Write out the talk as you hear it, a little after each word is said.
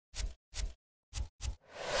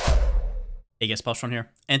Hey guys, Palsteron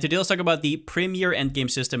here. And today let's talk about the premier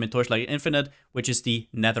endgame system in Torchlight Infinite, which is the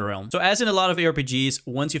Netherrealm. So as in a lot of ARPGs,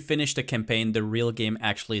 once you finish the campaign, the real game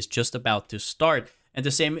actually is just about to start. And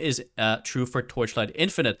the same is true for Torchlight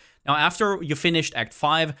Infinite. Now, after you finished Act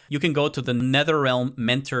 5, you can go to the Netherrealm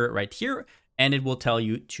Mentor right here, and it will tell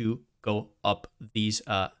you to go up these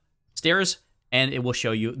stairs, and it will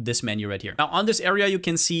show you this menu right here. Now, on this area, you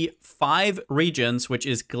can see 5 regions, which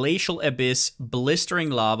is Glacial Abyss, Blistering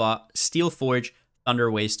Lava, Steel Forge, Thunder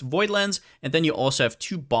Waste, Voidlands, and then you also have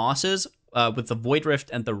 2 bosses with the Void Rift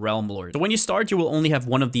and the Realm Lord. So when you start, you will only have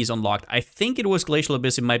one of these unlocked. I think it was Glacial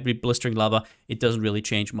Abyss, it might be Blistering Lava. It doesn't really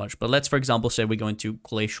change much. But let's, for example, say we go into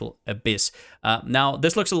Glacial Abyss. Now,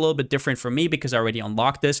 this looks a little bit different for me because I already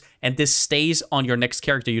unlocked this, and this stays on your next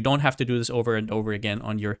character. You don't have to do this over and over again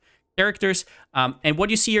on your characters. And what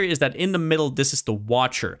you see here is that in the middle, this is the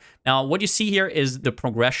Watcher. Now, what you see here is the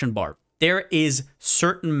progression bar. There is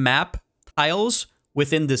certain map tiles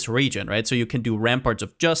within this region, right? So you can do Ramparts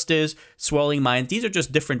of Justice, Swirling Mines. These are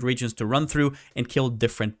just different regions to run through and kill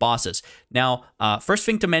different bosses. Now, first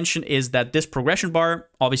thing to mention is that this progression bar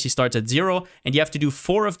obviously starts at 0, and you have to do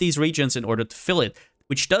 4 of these regions in order to fill it,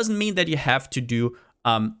 which doesn't mean that you have to do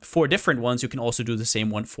 4 different ones. You can also do the same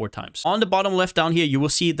one 4 times. On the bottom left down here, you will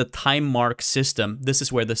see the time mark system. This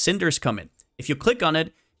is where the cinders come in. If you click on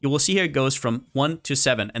it, you will see here it goes from 1 to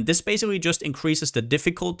 7. And this basically just increases the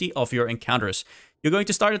difficulty of your encounters. You're going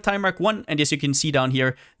to start at time mark 1. And as you can see down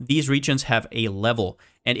here, these regions have a level.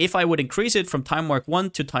 And if I would increase it from time mark 1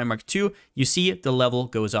 to time mark 2, you see the level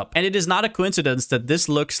goes up. And it is not a coincidence that this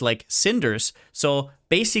looks like cinders. So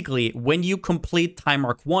basically, when you complete time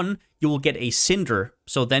mark 1, you will get a cinder.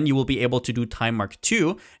 So then you will be able to do time mark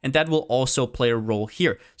 2, and that will also play a role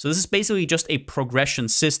here. So this is basically just a progression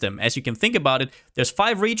system. As you can think about it, there's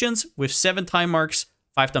 5 regions with 7 time marks.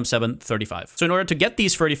 5 times 7, 35. So in order to get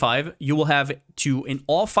these 35, you will have to, in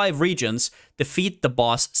all 5 regions, defeat the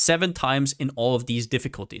boss 7 times in all of these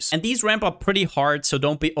difficulties. And these ramp up pretty hard, so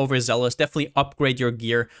don't be overzealous. Definitely upgrade your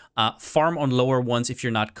gear. Farm on lower ones if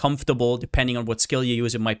you're not comfortable. Depending on what skill you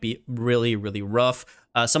use, it might be really, really rough.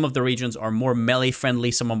 Some of the regions are more melee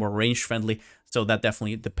friendly, some are more range friendly. So that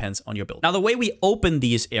definitely depends on your build. Now, the way we open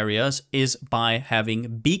these areas is by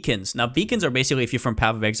having beacons. Now, beacons are basically, if you're from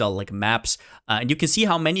Path of Exile, like maps. And you can see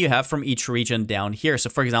how many you have from each region down here. So,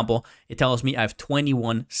 for example, it tells me I have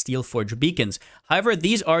 21 Steel Forge beacons. However,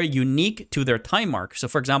 these are unique to their time mark. So,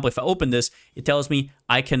 for example, if I open this, it tells me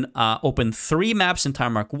I can open 3 maps in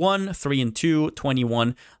time mark 1, 3 and 2,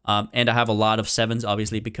 21. And I have a lot of 7s,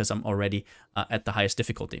 obviously, because I'm already at the highest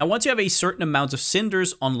difficulty. Now, once you have a certain amount of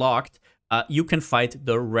cinders unlocked, you can fight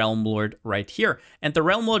the Realm Lord right here. And the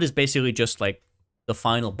Realm Lord is basically just like the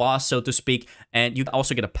final boss, so to speak. And you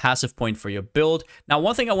also get a passive point for your build. Now,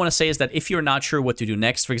 one thing I want to say is that if you're not sure what to do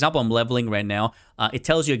next, for example, I'm leveling right now, it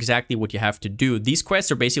tells you exactly what you have to do. These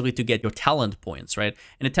quests are basically to get your talent points, right?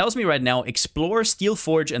 And it tells me right now, explore Steel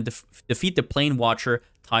Forge and defeat the Plane Watcher,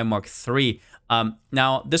 time mark 3.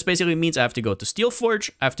 Now, this basically means I have to go to Steel Forge,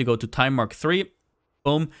 I have to go to time mark 3,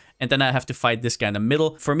 boom, and then I have to fight this guy in the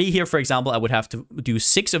middle. For me here, for example, I would have to do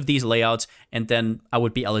 6 of these layouts, and then I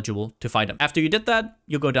would be eligible to fight him. After you did that,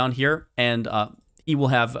 you go down here, and he will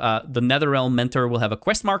have, the Netherrealm Mentor will have a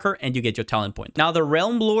quest marker, and you get your talent point. Now, the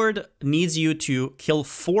Realm Lord needs you to kill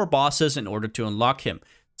 4 bosses in order to unlock him.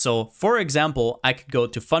 So, for example, I could go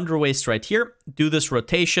to Thunder Waste right here, do this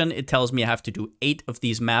rotation. It tells me I have to do 8 of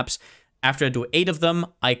these maps. After I do 8 of them,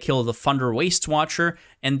 I kill the Thunder Waste Watcher,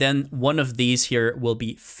 and then one of these here will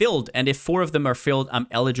be filled. And if 4 of them are filled, I'm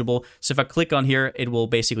eligible. So if I click on here, it will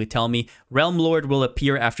basically tell me Realm Lord will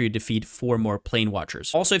appear after you defeat 4 more Plane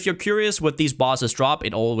Watchers. Also, if you're curious what these bosses drop,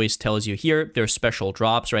 it always tells you here. There's special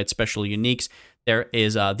drops, right? Special uniques. There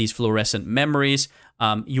is these fluorescent memories.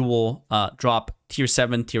 You will drop tier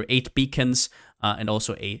 7, tier 8 beacons. And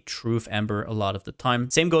also a Truth Ember a lot of the time.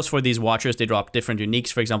 Same goes for these Watchers. They drop different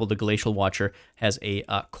uniques. For example, the Glacial Watcher has a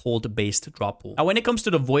cold-based drop pool. Now, when it comes to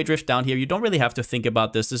the Void Rift down here, you don't really have to think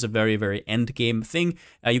about this. This is a very, very end-game thing.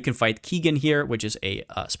 You can fight Keegan here, which is a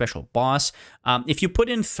special boss. If you put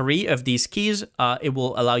in 3 of these keys, it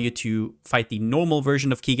will allow you to fight the normal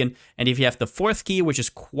version of Keegan. And if you have the 4th key, which is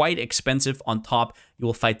quite expensive on top, you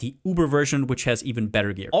will fight the Uber version, which has even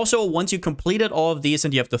better gear. Also, once you completed all of these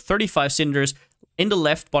and you have the 35 cinders, in the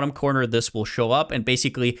left bottom corner, this will show up, and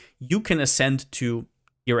basically you can ascend to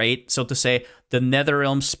tier 8, so to say, the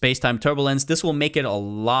Netherrealm Space-Time Turbulence. This will make it a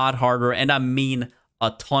lot harder, and I mean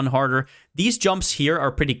a ton harder. These jumps here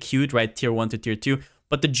are pretty cute, right? Tier 1 to tier 2.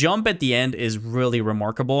 but the jump at the end is really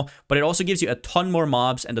remarkable, but it also gives you a ton more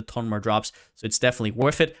mobs and a ton more drops, so it's definitely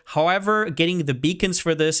worth it. However, getting the beacons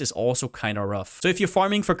for this is also kind of rough. So if you're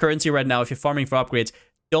farming for currency right now, if you're farming for upgrades,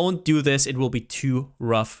 don't do this. It will be too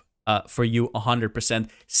rough for you 100%.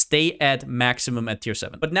 Stay at maximum at tier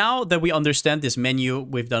 7. But now that we understand this menu,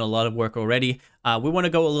 we've done a lot of work already. We want to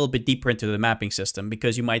go a little bit deeper into the mapping system,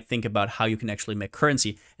 because you might think about how you can actually make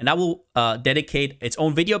currency. And I will dedicate its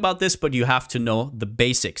own video about this, but you have to know the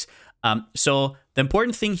basics. So the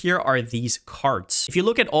important thing here are these cards. If you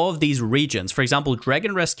look at all of these regions, for example,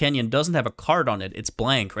 Dragon Rest Canyon doesn't have a card on it. It's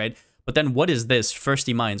blank, right? But then what is this?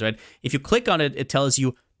 Thirsty Mines, right? If you click on it, it tells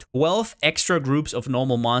you 12 extra groups of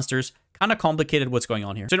normal monsters. Kind of complicated what's going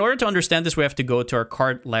on here. So in order to understand this, we have to go to our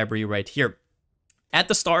card library right here. At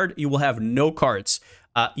the start, you will have no cards.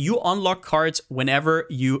 You unlock cards whenever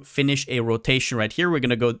you finish a rotation right here. We're going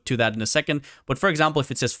to go to that in a second. But for example, if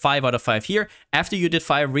it says 5 out of 5 here, after you did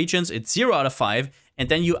 5 regions, it's 0 out of 5. And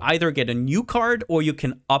then you either get a new card or you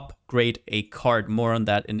can upgrade a card. More on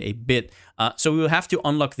that in a bit. So we will have to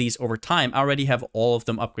unlock these over time. I already have all of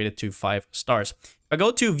them upgraded to 5 stars. If I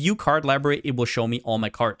go to view card library, it will show me all my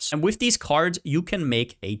cards. And with these cards, you can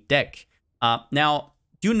make a deck. Now,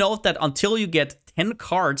 do note that until you get 10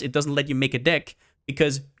 cards, it doesn't let you make a deck,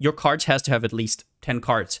 because your cards has to have at least 10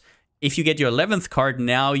 cards. If you get your 11th card,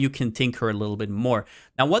 now you can tinker a little bit more.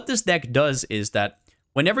 Now, what this deck does is that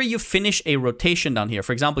whenever you finish a rotation down here,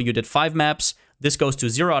 for example, you did 5 maps, this goes to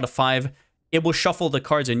 0 out of 5, it will shuffle the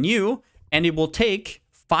cards anew, and it will take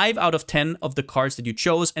 5 out of 10 of the cards that you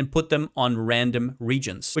chose and put them on random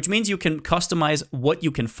regions, which means you can customize what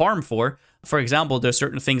you can farm for. For example, there's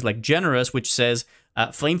certain things like Generous, which says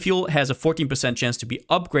Flame Fuel has a 14% chance to be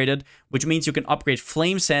upgraded, which means you can upgrade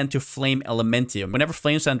Flame Sand to Flame Elementium. Whenever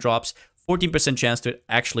Flame Sand drops, 14% chance to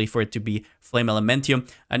actually for it to be Flame Elementium.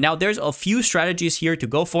 Now, there's a few strategies here to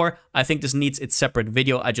go for. I think this needs its separate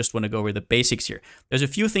video. I just want to go over the basics here. There's a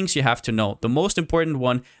few things you have to know. The most important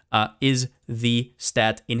one is the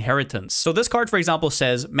stat Inheritance. So this card, for example,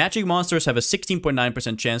 says magic monsters have a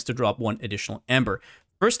 16.9% chance to drop 1 additional Ember.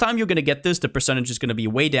 First time you're going to get this, the percentage is going to be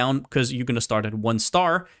way down because you're going to start at 1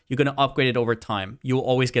 star. You're going to upgrade it over time. You'll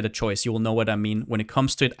always get a choice. You will know what I mean when it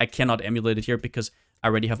comes to it. I cannot emulate it here because I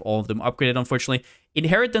already have all of them upgraded, unfortunately.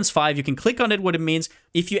 Inheritance 5, you can click on it, what it means.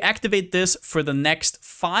 If you activate this for the next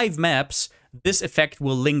 5 maps, this effect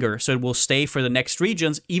will linger, so it will stay for the next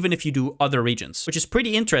regions, even if you do other regions, which is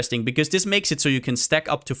pretty interesting because this makes it so you can stack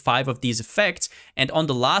up to 5 of these effects, and on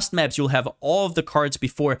the last maps, you'll have all of the cards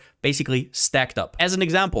before basically stacked up. As an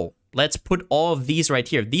example, let's put all of these right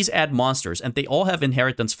here. These add monsters, and they all have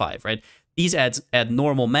Inheritance 5, right? These add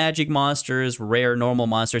normal magic monsters, rare normal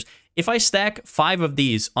monsters. If I stack 5 of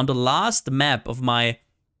these on the last map of my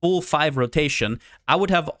full 5 rotation, I would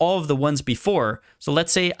have all of the ones before. So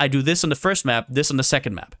let's say I do this on the first map, this on the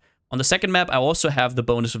second map. On the second map, I also have the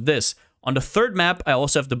bonus of this. On the third map, I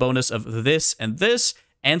also have the bonus of this,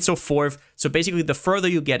 and so forth. So basically, the further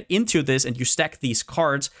you get into this and you stack these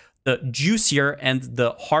cards, the juicier and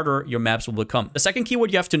the harder your maps will become. The second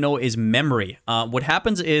keyword you have to know is memory. What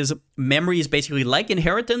happens is memory is basically like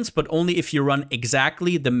Inheritance, but only if you run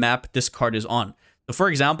exactly the map this card is on. So for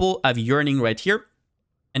example, I have Yearning right here,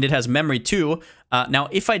 and it has memory too. Now,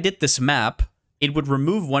 if I did this map, it would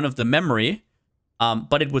remove one of the memory,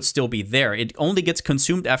 but it would still be there. It only gets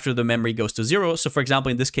consumed after the memory goes to 0. So for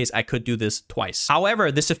example, in this case, I could do this twice.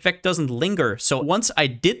 However, this effect doesn't linger. So once I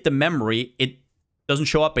did the memory, it doesn't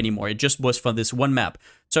show up anymore. It just was for this one map.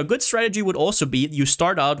 So a good strategy would also be you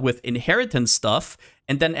start out with Inheritance stuff,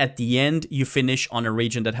 and then at the end, you finish on a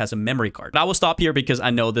region that has a memory card. But I will stop here because I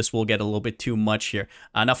know this will get a little bit too much here.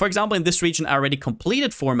 Now, for example, in this region, I already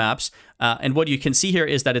completed 4 maps. And what you can see here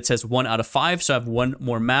is that it says 1 out of 5. So I have 1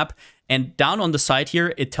 more map. And down on the side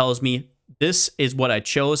here, it tells me this is what I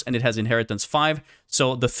chose, and it has Inheritance 5.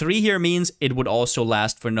 So the 3 here means it would also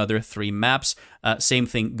last for another 3 maps. Same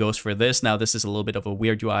thing goes for this. Now, this is a little bit of a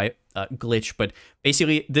weird UI glitch, but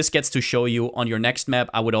basically, this gets to show you on your next map.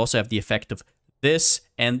 I would also have the effect of this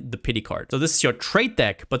and the pity card. So this is your trait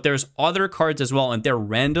deck, but there's other cards as well, and they're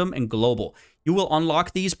random and global. You will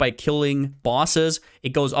unlock these by killing bosses. It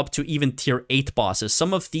goes up to even tier 8 bosses.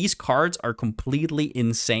 Some of these cards are completely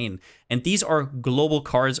insane. And these are global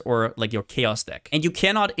cards or like your chaos deck. And you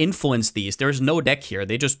cannot influence these. There's no deck here.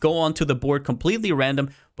 They just go onto the board completely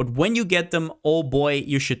random. But when you get them, oh boy,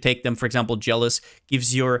 you should take them. For example, Jealous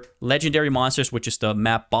gives your legendary monsters, which is the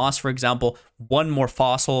map boss, for example, 1 more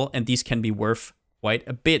fossil, and these can be worth quite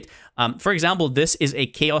a bit. For example, this is a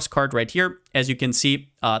chaos card right here. As you can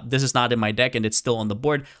see, this is not in my deck and it's still on the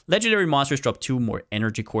board. Legendary monsters drop 2 more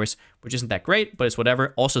energy cores, which isn't that great, but it's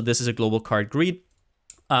whatever. Also, this is a global card, Greed.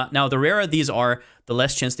 Now, the rarer these are, the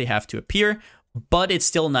less chance they have to appear, but it's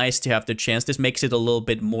still nice to have the chance. This makes it a little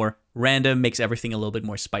bit more random, makes everything a little bit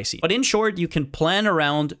more spicy. But in short, you can plan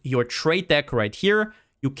around your trade deck right here.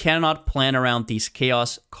 You cannot plan around these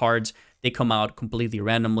chaos cards. They come out completely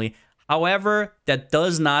randomly. However, that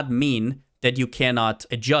does not mean that you cannot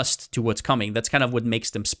adjust to what's coming. That's kind of what makes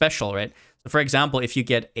them special, right? So for example, if you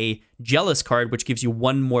get a Jealous card, which gives you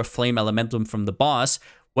one more Flame Elementum from the boss,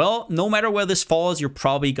 well, no matter where this falls, you're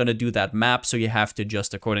probably going to do that map, so you have to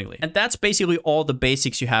adjust accordingly. And that's basically all the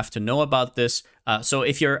basics you have to know about this. So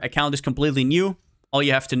if your account is completely new, all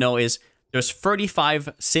you have to know is there's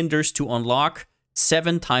 35 cinders to unlock,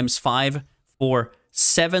 7 times 5 for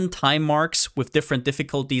 7 time marks with different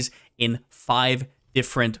difficulties in 5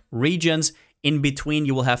 different regions. In between,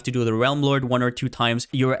 you will have to do the Realm Lord 1 or 2 times.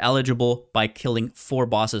 You're eligible by killing 4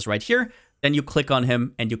 bosses right here. Then you click on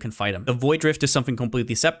him and you can fight him. The Void Drift is something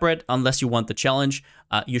completely separate. Unless you want the challenge,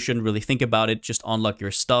 you shouldn't really think about it. Just unlock your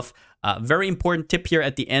stuff. Very important tip here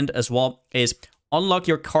at the end as well is unlock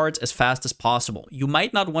your cards as fast as possible. You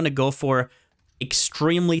might not want to go for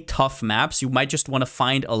extremely tough maps. You might just want to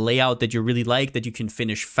find a layout that you really like, that you can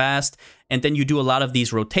finish fast. And then you do a lot of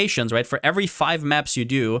these rotations, right? For every 5 maps you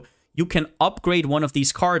do, you can upgrade one of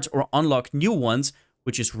these cards or unlock new ones,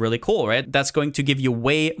 which is really cool, right? That's going to give you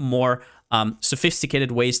way more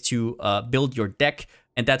sophisticated ways to build your deck,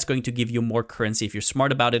 and that's going to give you more currency if you're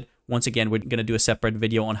smart about it. Once again, we're going to do a separate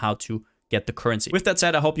video on how to get the currency. With that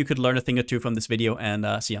said, I hope you could learn a thing or two from this video,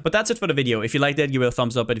 and see ya. But that's it for the video. If you liked it, give it a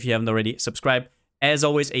thumbs up, and if you haven't already, subscribe. As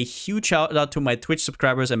always, a huge shout out to my Twitch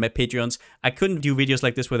subscribers and my Patreons. I couldn't do videos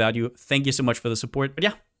like this without you. Thank you so much for the support. But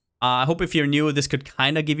yeah, I hope if you're new, this could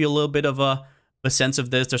kind of give you a little bit of a sense of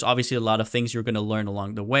this. There's obviously a lot of things you're going to learn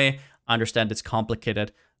along the way. I understand it's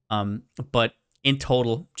complicated, but in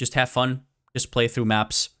total, just have fun, just play through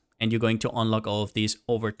maps, and you're going to unlock all of these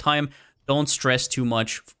over time. Don't stress too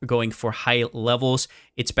much going for high levels.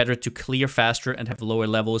 It's better to clear faster and have lower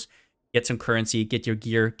levels, get some currency, get your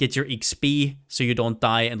gear, get your XP so you don't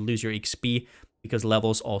die and lose your XP, because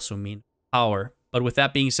levels also mean power. But with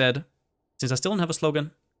that being said, since I still don't have a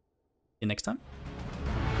slogan, see you next time.